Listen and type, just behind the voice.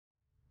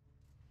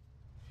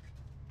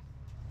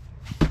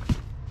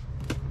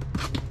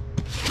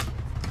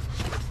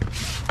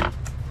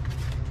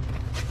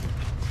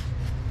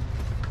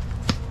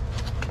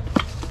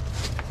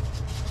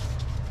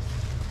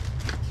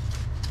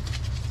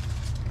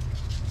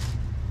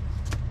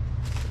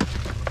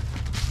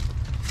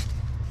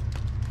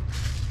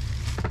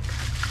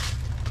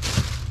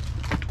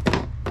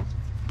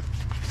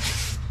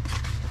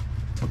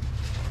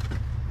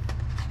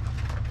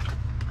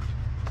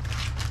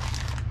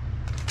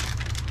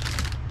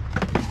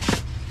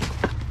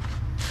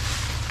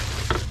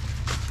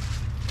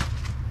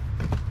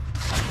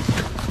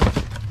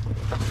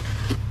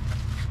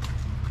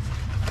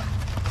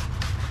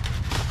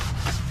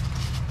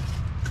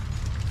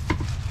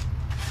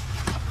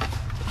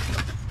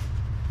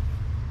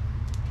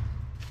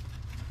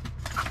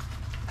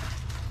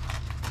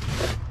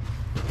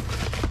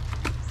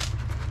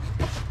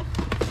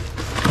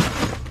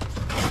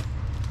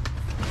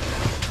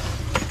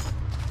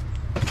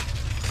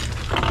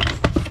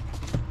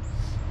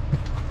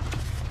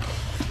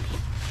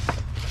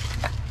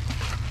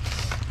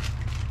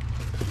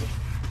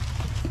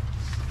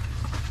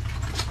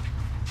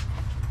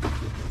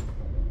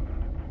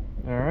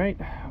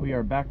we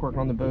are back working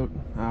on the boat.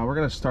 We're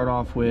gonna start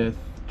off with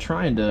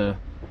trying to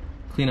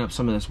clean up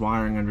some of this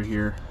wiring under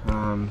here.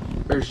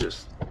 There's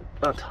just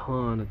a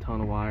ton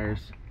of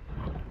wires.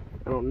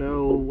 I don't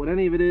know what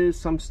any of it is.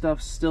 Some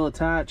stuff's still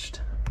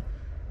attached,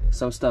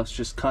 some stuff's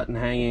just cut and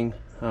hanging.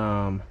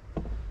 I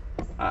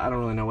don't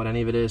really know what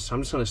any of it is, so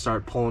I'm just gonna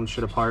start pulling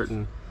shit apart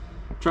and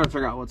trying to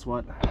figure out what's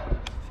what.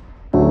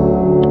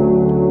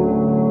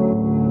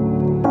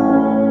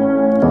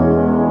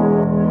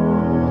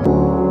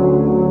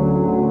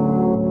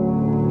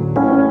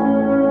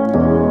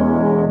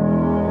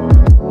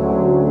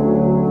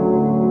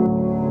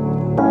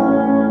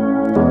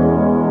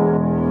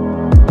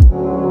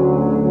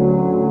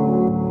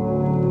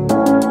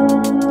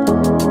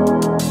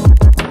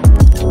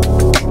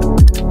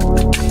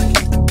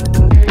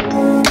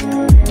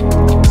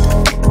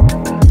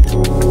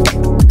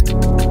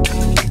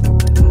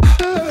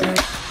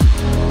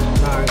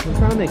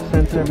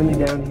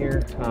 Everything down here,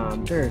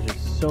 there's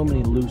just so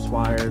many loose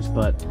wires,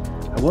 but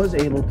I was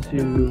able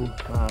to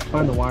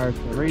find the wires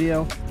for the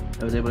radio.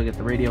 I was able to get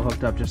the radio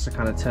hooked up just to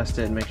kind of test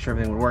it and make sure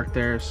everything would work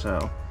there.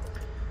 So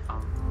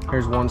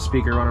here's one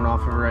speaker running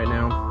off of it right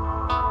now.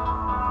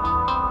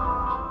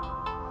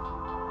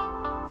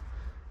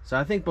 So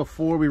I think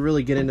before we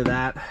really get into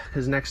that,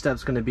 because next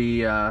step's going to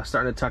be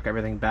starting to tuck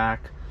everything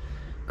back,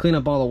 clean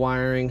up all the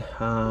wiring,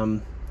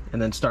 and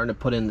then starting to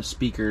put in the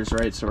speakers,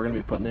 right? So we're going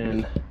to be putting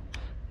in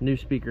new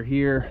speaker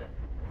here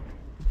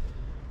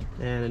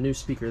and a new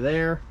speaker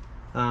there,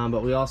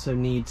 but we also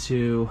need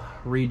to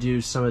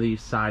redo some of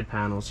these side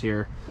panels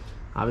here.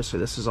 Obviously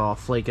this is all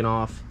flaking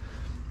off.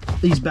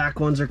 These back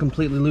ones are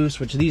completely loose,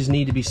 which these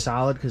need to be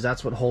solid because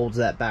that's what holds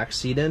that back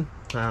seat in.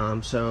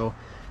 So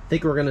I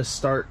think we're gonna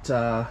start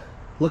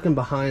looking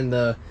behind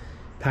the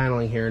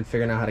paneling here and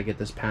figuring out how to get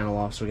this panel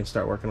off so we can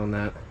start working on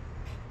that.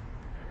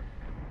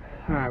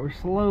 All right, we're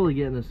slowly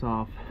getting this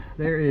off.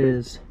 There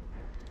is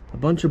a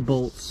bunch of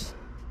bolts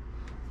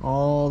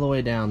all the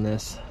way down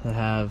this that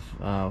have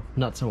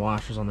nuts and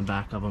washers on the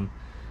back of them.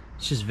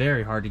 It's just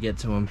very hard to get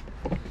to them,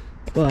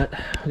 but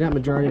I got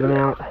majority of them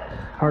out.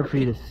 Hard for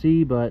you to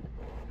see, but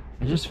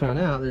I just found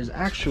out there's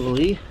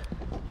actually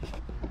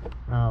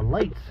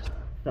lights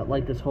that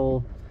light this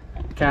whole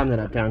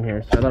cabinet up down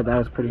here, so I thought that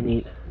was pretty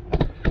neat.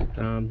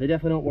 They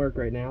definitely don't work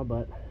right now,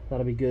 but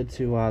that'll be good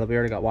to that we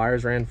already got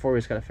wires ran for. We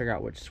just got to figure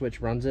out which switch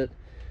runs it,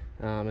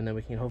 and then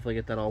we can hopefully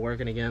get that all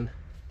working again.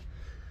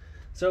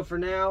 So for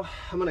now,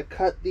 I'm gonna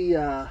cut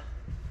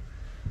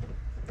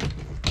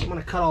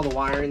all the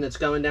wiring that's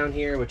going down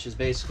here, which is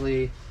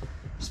basically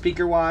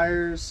speaker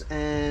wires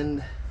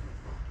and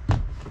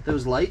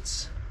those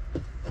lights.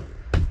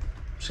 I'm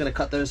just gonna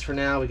cut those for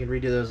now. We can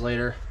redo those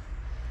later.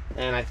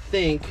 And I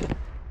think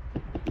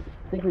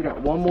we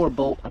got one more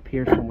bolt up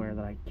here somewhere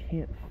that I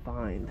can't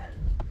find.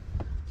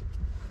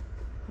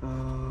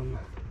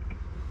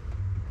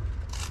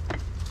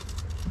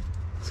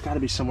 It's got to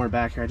be somewhere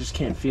back here. I just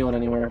can't feel it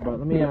anywhere, but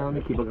let me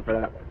keep looking for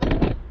that.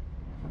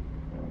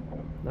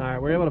 All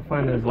right, we're able to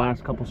find those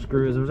last couple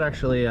screws. There was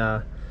actually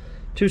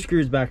 2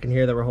 screws back in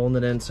here that were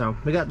holding it in, so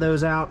we got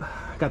those out.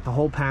 Got the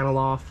whole panel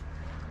off,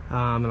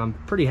 and I'm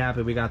pretty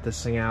happy we got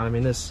this thing out. I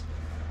mean, this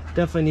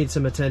definitely needs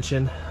some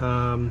attention.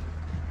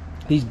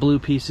 These blue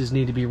pieces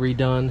need to be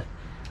redone.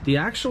 The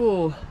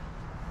actual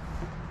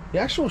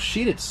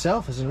sheet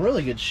itself is in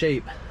really good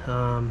shape.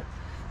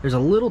 There's a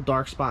little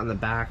dark spot in the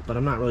back, but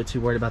I'm not really too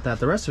worried about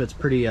that. The rest of it's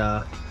pretty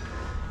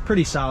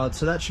solid,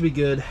 so that should be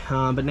good.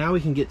 But now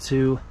we can get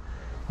to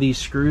these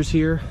screws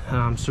here,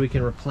 so we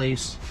can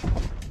replace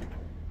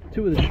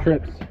 2 of the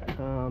strips.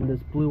 This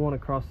blue one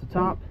across the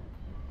top,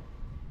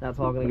 that's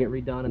all going to get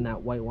redone, and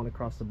that white one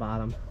across the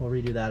bottom, we'll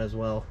redo that as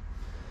well.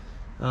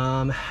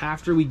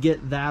 After we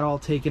get that all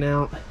taken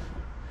out,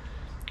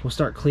 we'll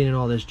start cleaning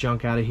all this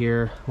junk out of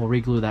here. We'll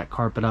re-glue that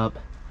carpet up.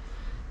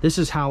 This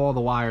is how all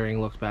the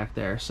wiring looks back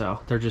there,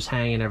 so they're just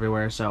hanging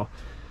everywhere. So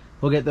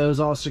we'll get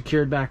those all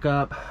secured back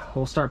up.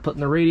 We'll start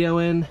putting the radio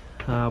in,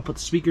 put the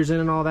speakers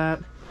in and all that,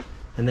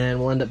 and then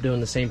we'll end up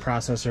doing the same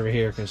process over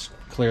here, because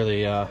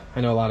clearly I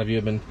know a lot of you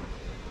have been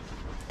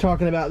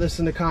talking about this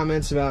in the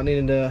comments about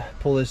needing to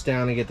pull this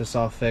down and get this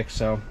all fixed.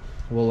 So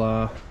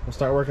we'll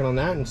start working on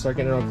that and start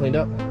getting it all cleaned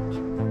up.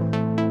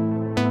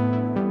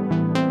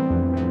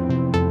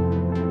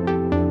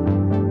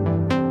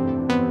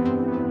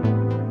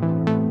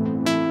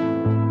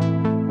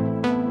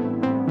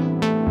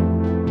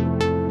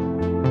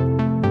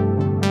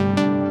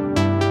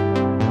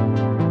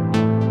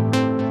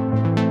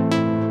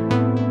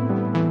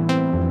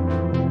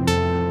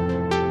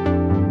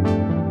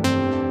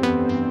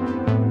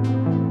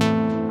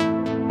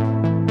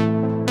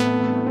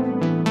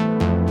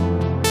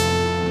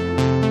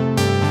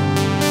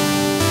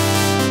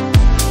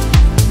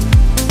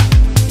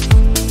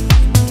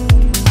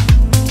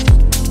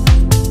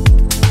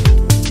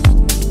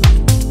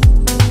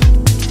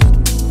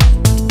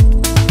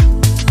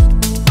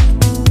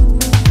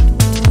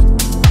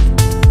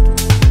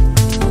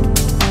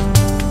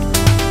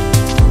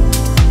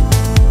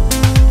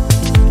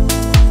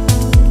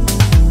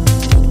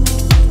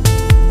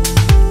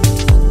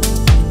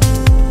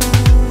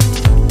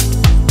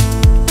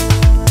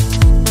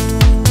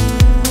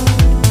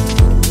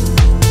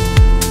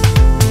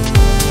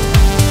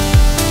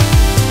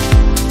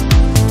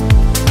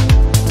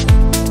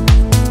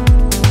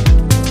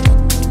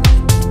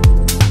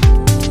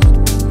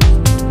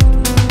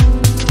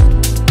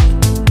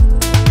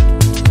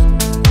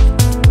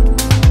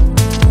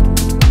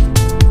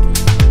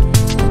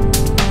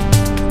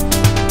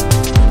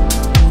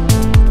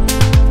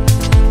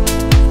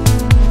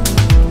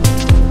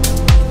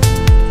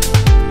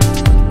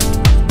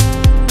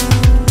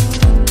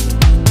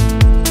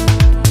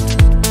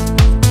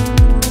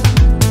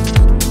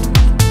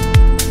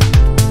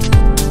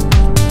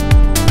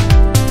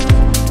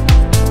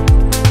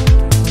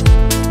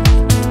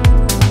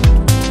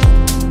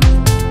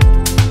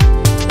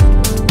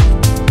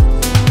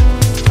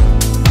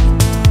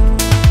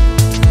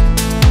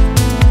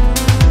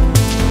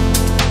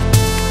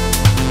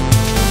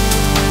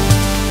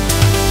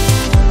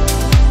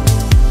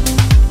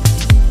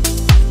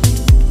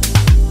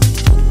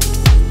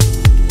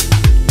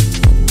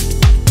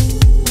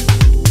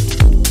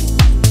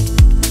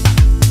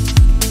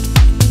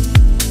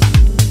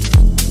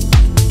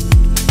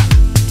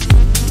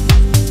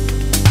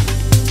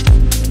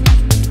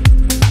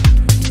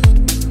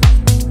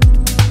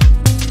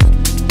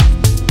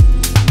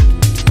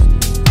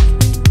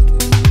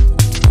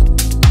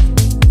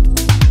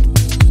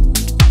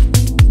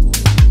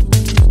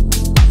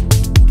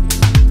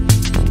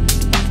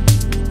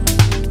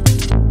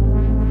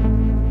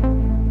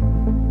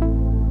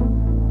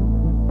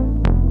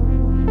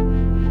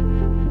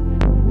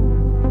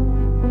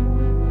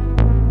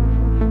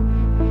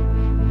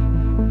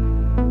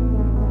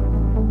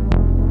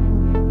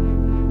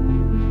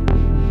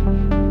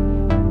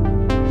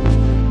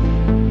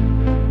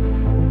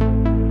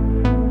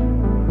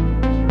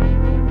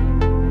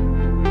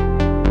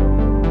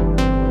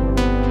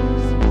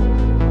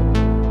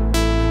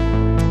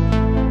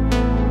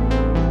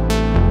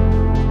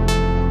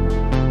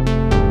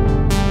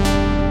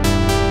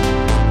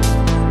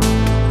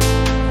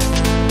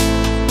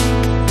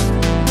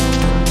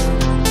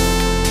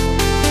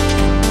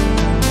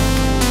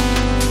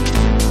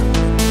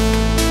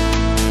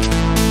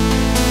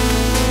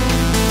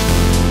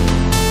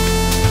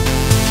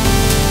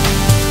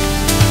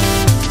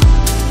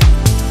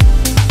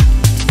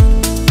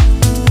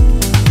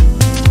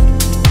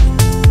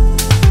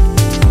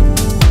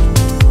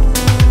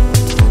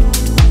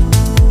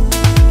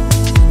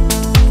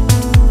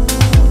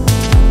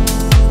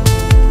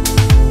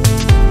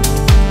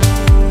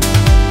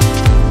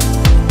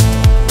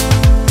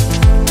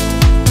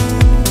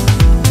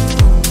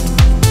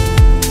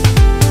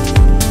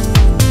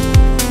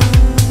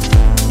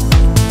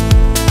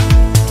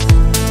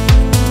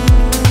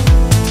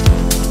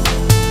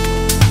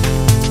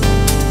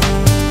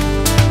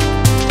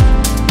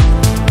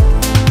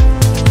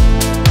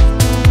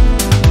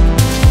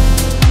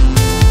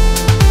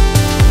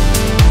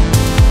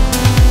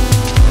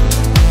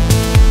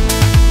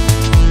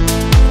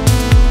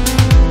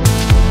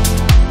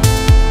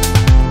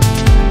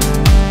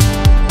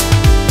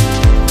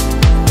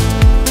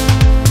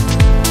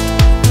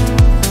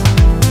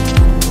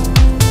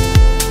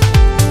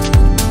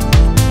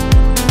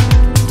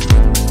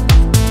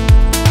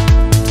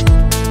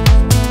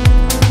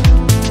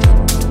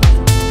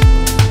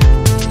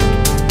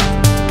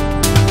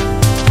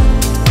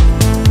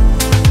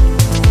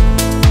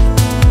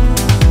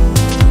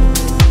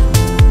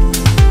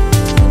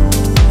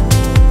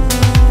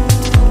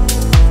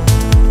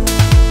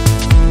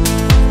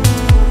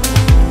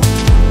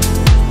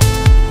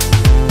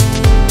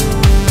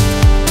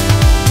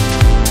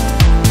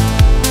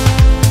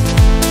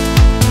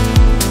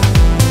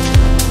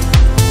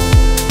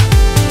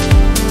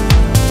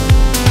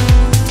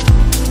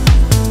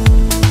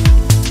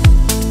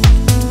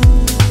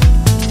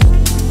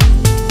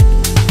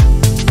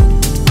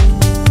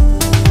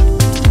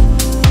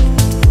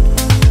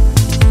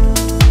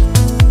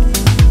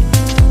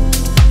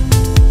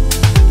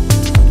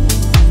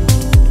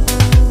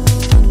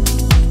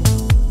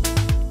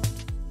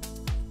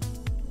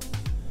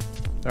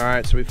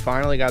 Alright, so we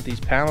finally got these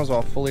panels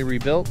all fully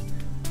rebuilt.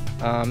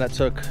 That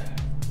took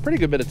a pretty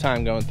good bit of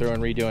time going through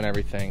and redoing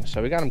everything.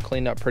 So we got them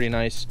cleaned up pretty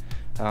nice.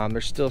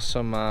 There's still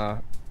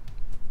some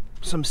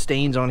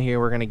stains on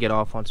here we're going to get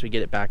off once we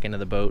get it back into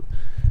the boat.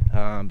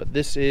 But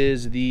this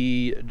is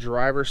the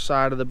driver's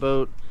side of the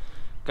boat.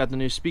 Got the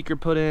new speaker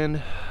put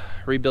in,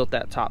 rebuilt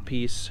that top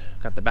piece,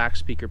 got the back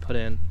speaker put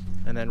in,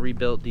 and then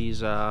rebuilt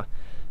these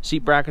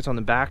seat brackets on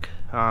the back.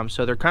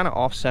 So they're kind of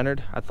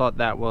off-centered. I thought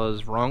that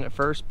was wrong at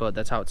first, but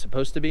that's how it's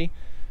supposed to be.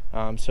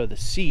 So the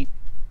seat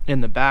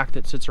in the back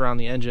that sits around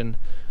the engine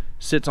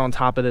sits on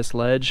top of this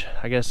ledge.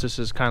 I guess this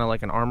is kind of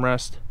like an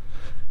armrest.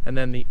 And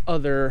then the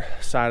other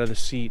side of the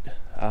seat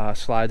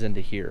slides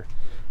into here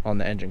on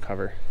the engine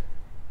cover.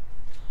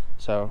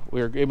 So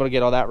we were able to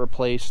get all that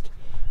replaced.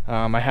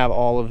 I have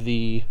all of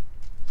the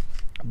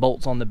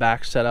bolts on the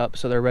back set up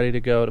so they're ready to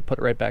go to put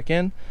it right back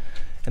in.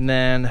 And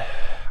then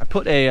I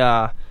put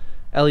a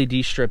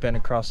LED strip in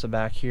across the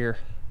back here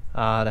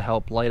to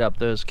help light up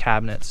those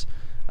cabinets.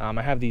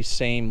 I have these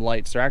same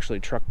lights. They're actually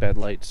truck bed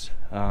lights.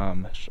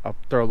 I'll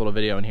throw a little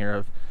video in here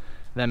of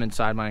them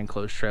inside my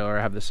enclosed trailer.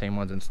 I have the same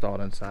ones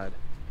installed inside.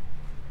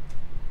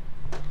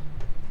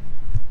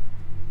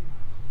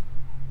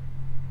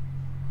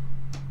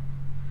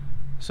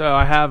 So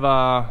I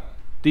have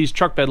these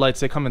truck bed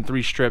lights. They come in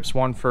 3 strips,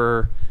 one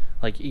for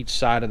like each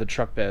side of the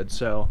truck bed.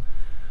 So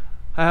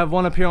I have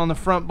one up here on the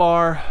front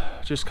bar,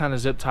 just kind of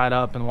zip tied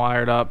up and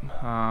wired up.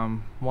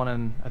 One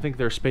in, I think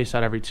they're spaced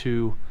out every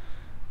two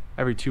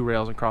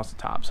rails across the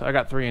top. So I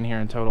got 3 in here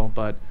in total,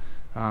 but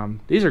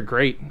these are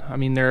great. I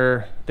mean, they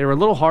were a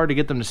little hard to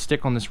get them to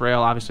stick on this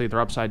rail. Obviously they're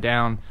upside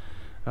down,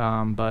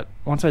 but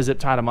once I zip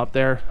tied them up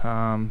there,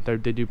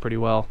 they do pretty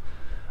well.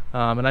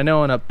 And I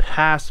know in a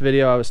past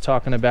video I was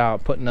talking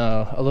about putting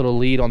a little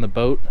lead on the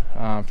boat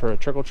for a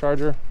trickle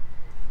charger.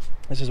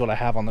 This is what I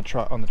have on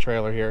the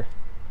trailer here.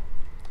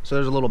 So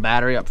there's a little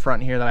battery up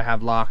front here that I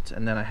have locked,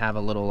 and then I have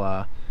a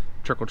little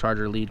trickle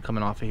charger lead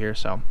coming off of here.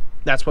 So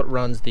that's what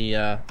runs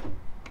the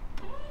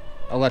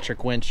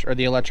electric winch, or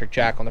the electric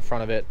jack on the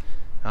front of it,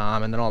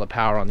 and then all the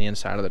power on the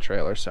inside of the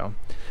trailer. So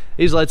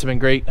these lights have been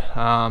great.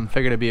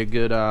 Figured it'd be a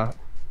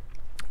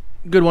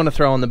good one to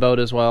throw on the boat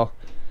as well.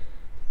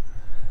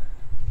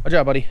 Good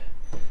job, buddy.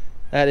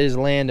 That is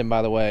Landon,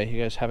 by the way.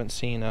 You guys haven't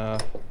seen the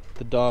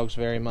dogs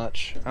very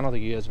much. I don't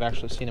think you guys have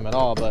actually seen him at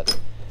all, but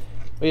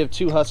we have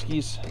 2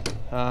 huskies.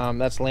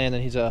 That's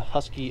Landon. He's a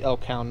husky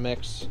elk hound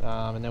mix.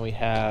 And then we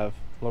have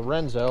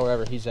Lorenzo,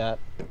 wherever he's at.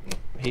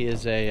 He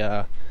is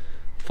a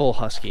full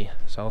husky.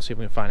 So I'll see if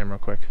we can find him real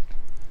quick.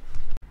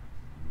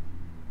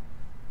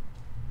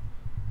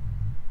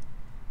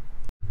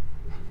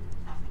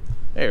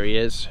 There he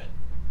is.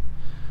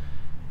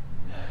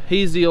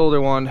 He's the older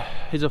one.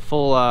 He's a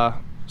full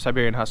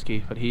Siberian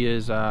husky, but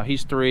he's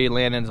 3.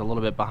 Landon's a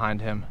little bit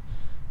behind him.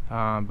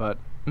 But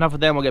enough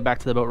with them. We'll get back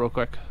to the boat real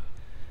quick.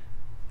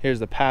 Here's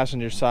the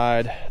passenger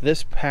side.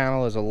 This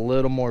panel is a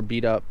little more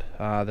beat up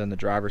than the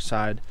driver's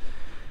side.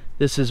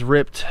 This is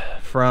ripped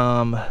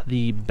from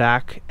the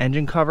back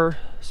engine cover,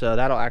 so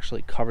that'll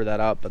actually cover that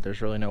up, but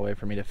there's really no way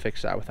for me to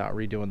fix that without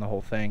redoing the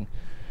whole thing.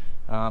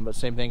 But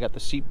same thing, got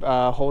the seat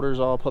holders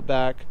all put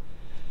back,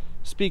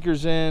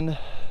 speakers in,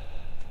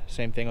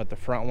 same thing with the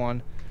front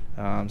one.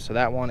 So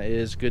that one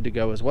is good to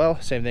go as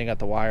well. Same thing, got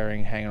the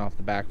wiring hanging off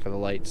the back for the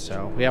lights.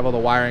 So we have all the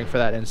wiring for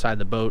that inside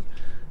the boat,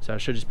 so it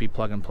should just be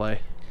plug and play.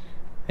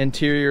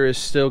 Interior is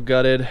still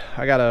gutted.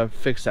 I gotta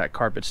fix that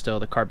carpet still.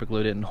 The carpet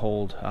glue didn't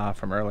hold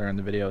from earlier in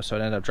the video, so it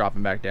ended up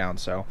dropping back down.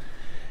 So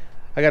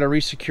I gotta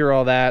resecure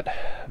all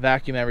that,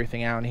 vacuum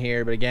everything out in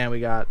here. But again, we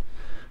got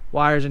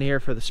wires in here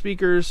for the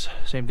speakers,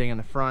 same thing in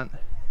the front,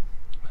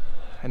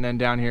 and then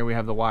down here we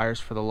have the wires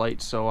for the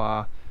lights.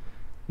 So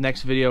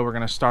next video we're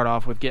gonna start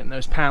off with getting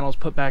those panels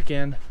put back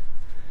in.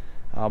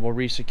 We'll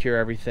resecure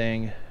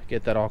everything,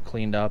 get that all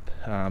cleaned up,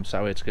 so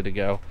that way it's good to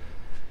go.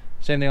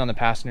 Same thing on the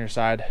passenger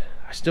side.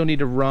 I still need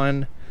to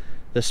run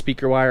the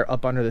speaker wire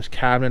up under this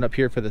cabinet up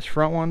here for this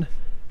front one.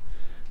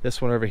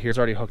 This one over here is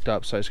already hooked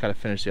up, so I just got to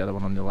finish the other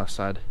one on the left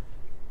side.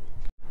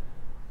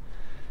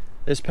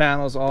 This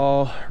panel is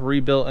all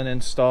rebuilt and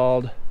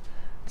installed.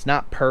 It's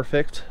not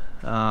perfect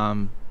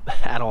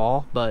at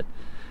all, but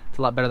it's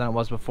a lot better than it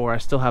was before. I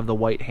still have the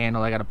white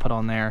handle I got to put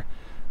on there.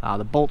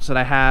 The bolts that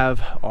I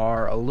have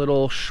are a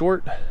little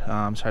short, so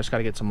I just got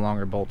to get some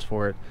longer bolts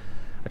for it.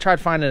 I tried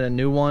finding a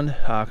new one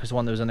because the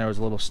one that was in there was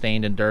a little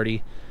stained and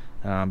dirty,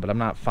 but I'm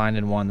not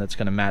finding one that's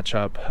going to match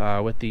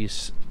up with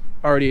these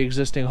already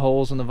existing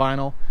holes in the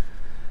vinyl.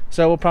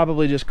 So we'll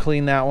probably just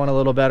clean that one a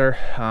little better.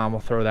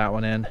 We'll throw that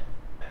one in.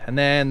 And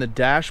then the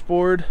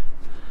dashboard,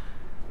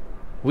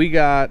 we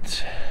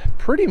got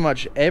pretty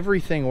much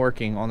everything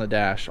working on the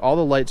dash. All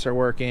the lights are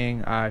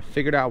working. I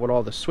figured out what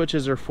all the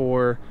switches are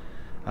for.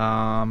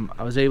 I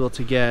was able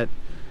to get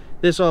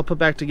this all put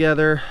back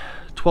together.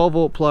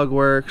 12-volt plug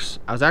works.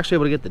 I was actually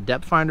able to get the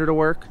depth finder to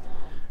work,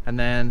 and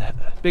then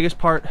biggest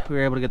part, we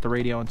were able to get the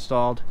radio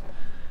installed,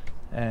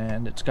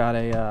 and it's got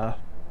a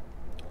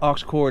aux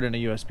cord and a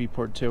USB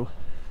port too.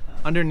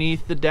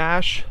 Underneath the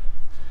dash,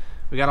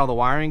 We got all the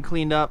wiring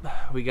cleaned up.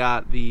 We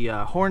got the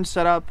horn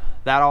set up.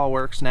 That all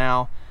works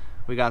now.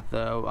 We got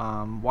the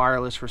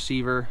wireless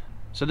receiver.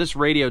 So this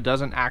radio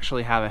doesn't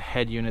actually have a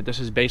head unit. This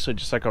is basically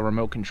just like a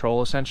remote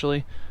control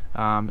essentially.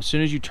 As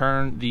soon as you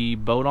turn the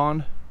boat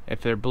on, if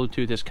their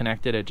Bluetooth is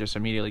connected, it just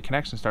immediately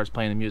connects and starts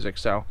playing the music.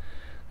 So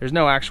there's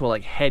no actual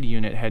like head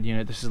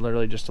unit. This is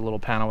literally just a little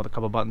panel with a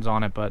couple buttons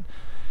on it, but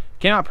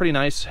came out pretty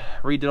nice.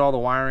 Redid all the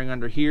wiring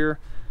under here.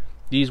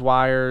 These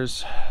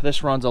wires,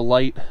 this runs a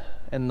light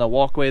in the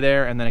walkway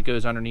there, and then it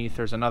goes underneath.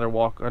 There's another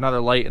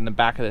light in the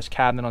back of this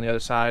cabinet on the other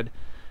side.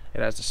 It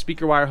has the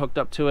speaker wire hooked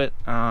up to it,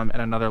 and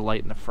another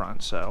light in the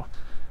front. So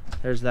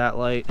there's that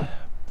light.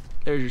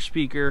 There's your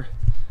speaker,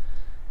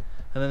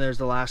 and then there's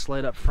the last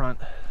light up front.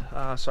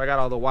 So I got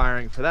all the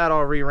wiring for that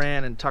all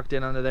reran and tucked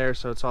in under there,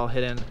 so it's all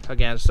hidden.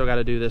 Again, still got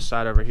to do this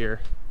side over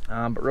here.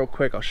 But real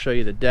quick, I'll show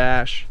you the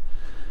dash.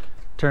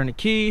 Turn the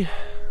key,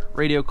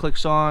 radio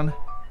clicks on.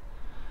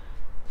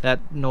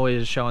 That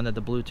noise is showing that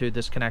the Bluetooth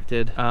is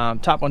connected.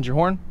 Top one's your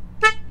horn.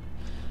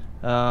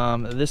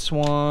 This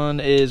one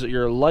is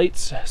your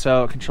lights,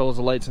 so it controls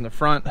the lights in the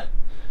front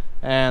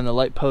and the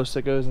light post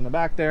that goes in the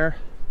back there.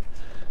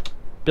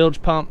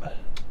 Bilge pump,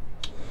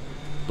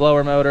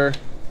 blower motor.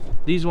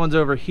 These ones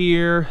over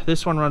here,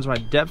 this one runs my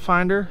depth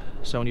finder,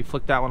 so when you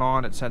flick that one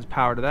on, it sends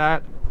power to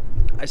that.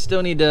 I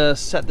still need to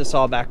set this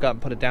all back up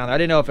and put it down there. I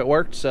didn't know if it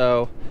worked,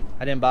 so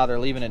I didn't bother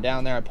leaving it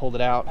down there. I pulled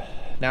it out.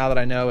 Now that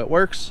I know it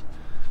works,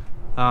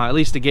 at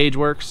least the gauge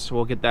works,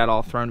 we'll get that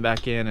all thrown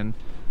back in and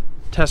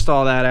test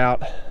all that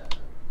out.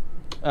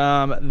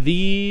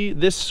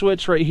 This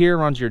switch right here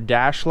runs your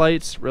dash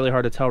lights. Really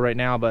hard to tell right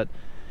now, but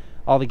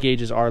all the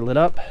gauges are lit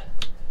up.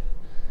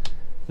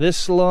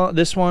 This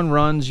one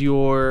runs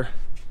your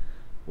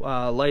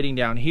lighting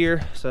down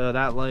here, so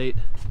that light,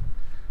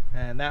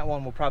 and that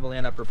one will probably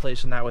end up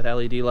replacing that with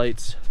LED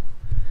lights.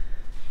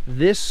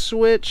 This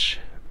switch,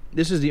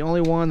 this is the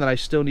only one that I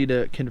still need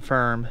to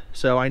confirm.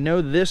 So I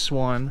know this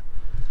one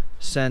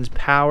sends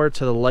power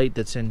to the light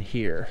that's in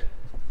here,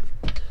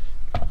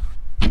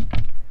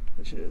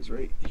 which is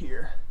right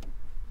here.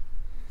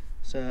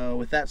 So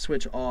with that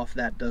switch off,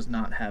 that does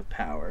not have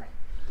power.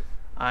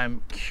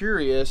 I'm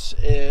curious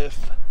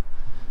if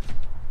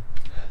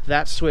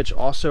that switch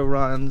also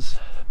runs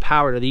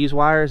power to these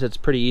wires. It's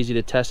pretty easy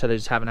to test it. I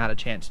just haven't had a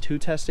chance to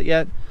test it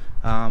yet.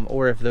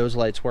 Or if those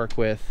lights work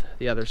with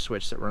the other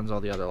switch that runs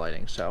all the other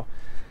lighting. So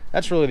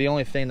that's really the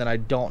only thing that I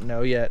don't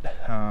know yet,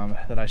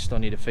 that I still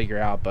need to figure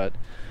out. But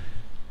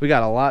we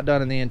got a lot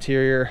done in the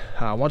interior.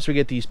 Once we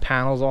get these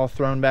panels all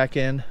thrown back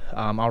in,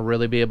 I'll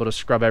really be able to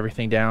scrub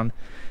everything down.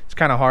 It's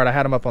kind of hard. I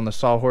had them up on the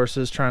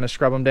sawhorses trying to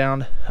scrub them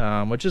down,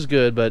 which is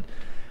good, but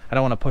I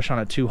don't want to push on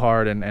it too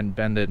hard and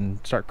bend it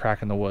and start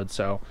cracking the wood.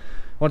 So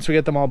once we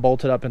get them all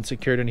bolted up and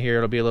secured in here,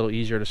 it'll be a little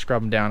easier to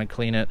scrub them down and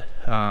clean it.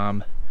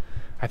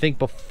 I think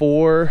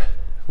before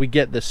we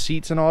get the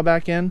seats and all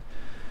back in,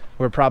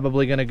 we're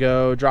probably going to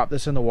go drop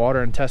this in the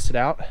water and test it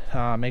out,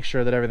 make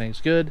sure that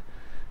everything's good,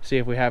 see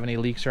if we have any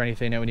leaks or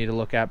anything that we need to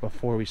look at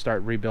before we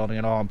start rebuilding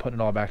it all and putting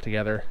it all back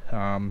together,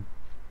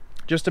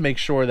 just to make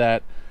sure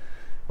that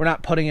we're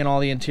not putting in all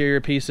the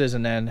interior pieces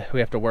and then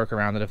we have to work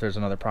around it if there's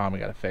another problem we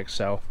got to fix.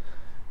 So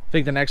I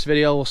think the next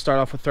video we'll start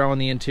off with throwing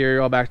the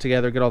interior all back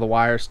together, get all the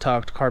wires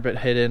tucked, carpet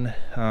hidden,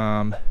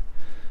 and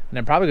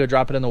then probably go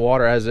drop it in the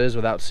water as is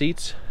without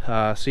seats,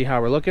 see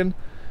how we're looking,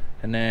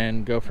 and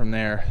then go from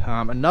there.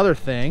 Another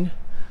thing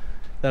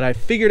that I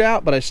figured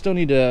out, but I still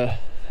need to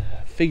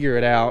figure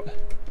it out,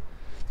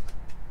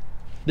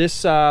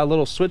 this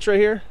little switch right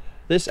here,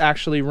 this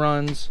actually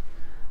runs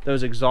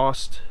those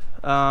exhaust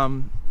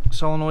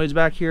solenoids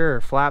back here,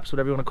 or flaps,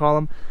 whatever you want to call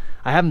them.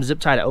 I have them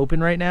zip tied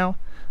open right now,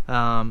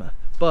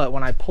 but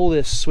when I pull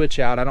this switch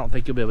out, I don't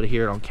think you'll be able to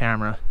hear it on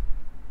camera.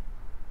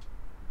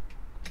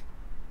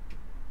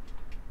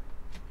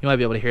 You might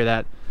be able to hear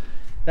that.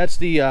 That's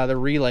the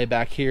relay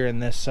back here in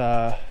this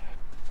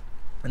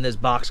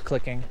box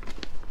clicking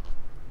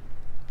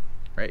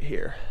right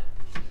here.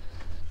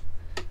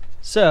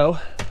 So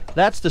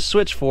that's the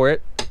switch for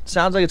it.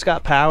 Sounds like it's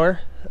got power.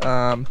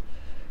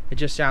 It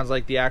just sounds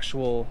like the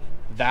actual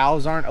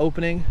valves aren't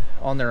opening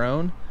on their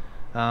own.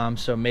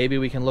 So maybe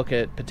we can look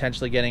at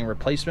potentially getting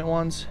replacement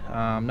ones.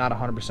 Not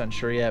 100%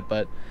 sure yet,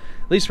 but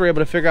at least we're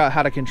able to figure out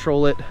how to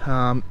control it,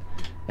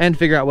 and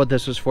figure out what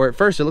this was for. At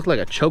first it looked like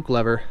a choke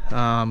lever,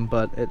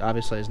 but it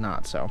obviously is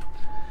not. So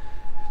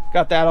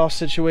got that all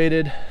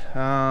situated.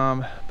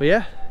 But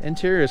yeah,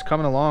 interior is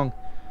coming along.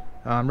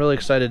 I'm really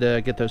excited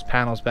to get those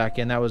panels back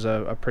in. That was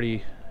a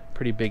pretty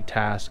big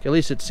task. At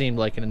least it seemed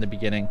like it in the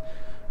beginning,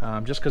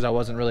 just because I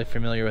wasn't really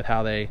familiar with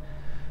how they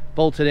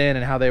bolted in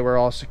and how they were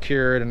all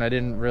secured, and I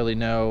didn't really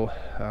know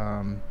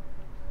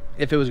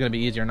if it was going to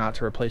be easy or not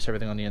to replace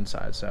everything on the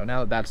inside. So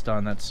now that that's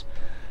done, that's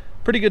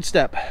a pretty good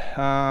step.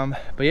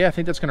 But yeah, I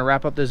think that's going to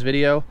wrap up this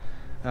video.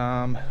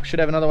 Should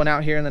have another one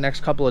out here in the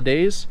next couple of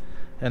days,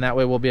 and that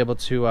way we'll be able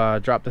to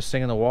drop this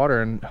thing in the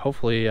water and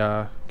hopefully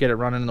get it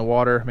running in the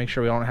water, make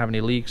sure we don't have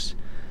any leaks,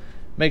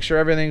 make sure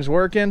everything's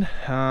working,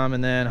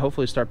 and then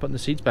hopefully start putting the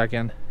seats back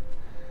in.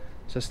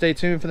 So stay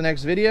tuned for the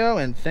next video,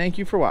 and thank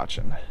you for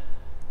watching.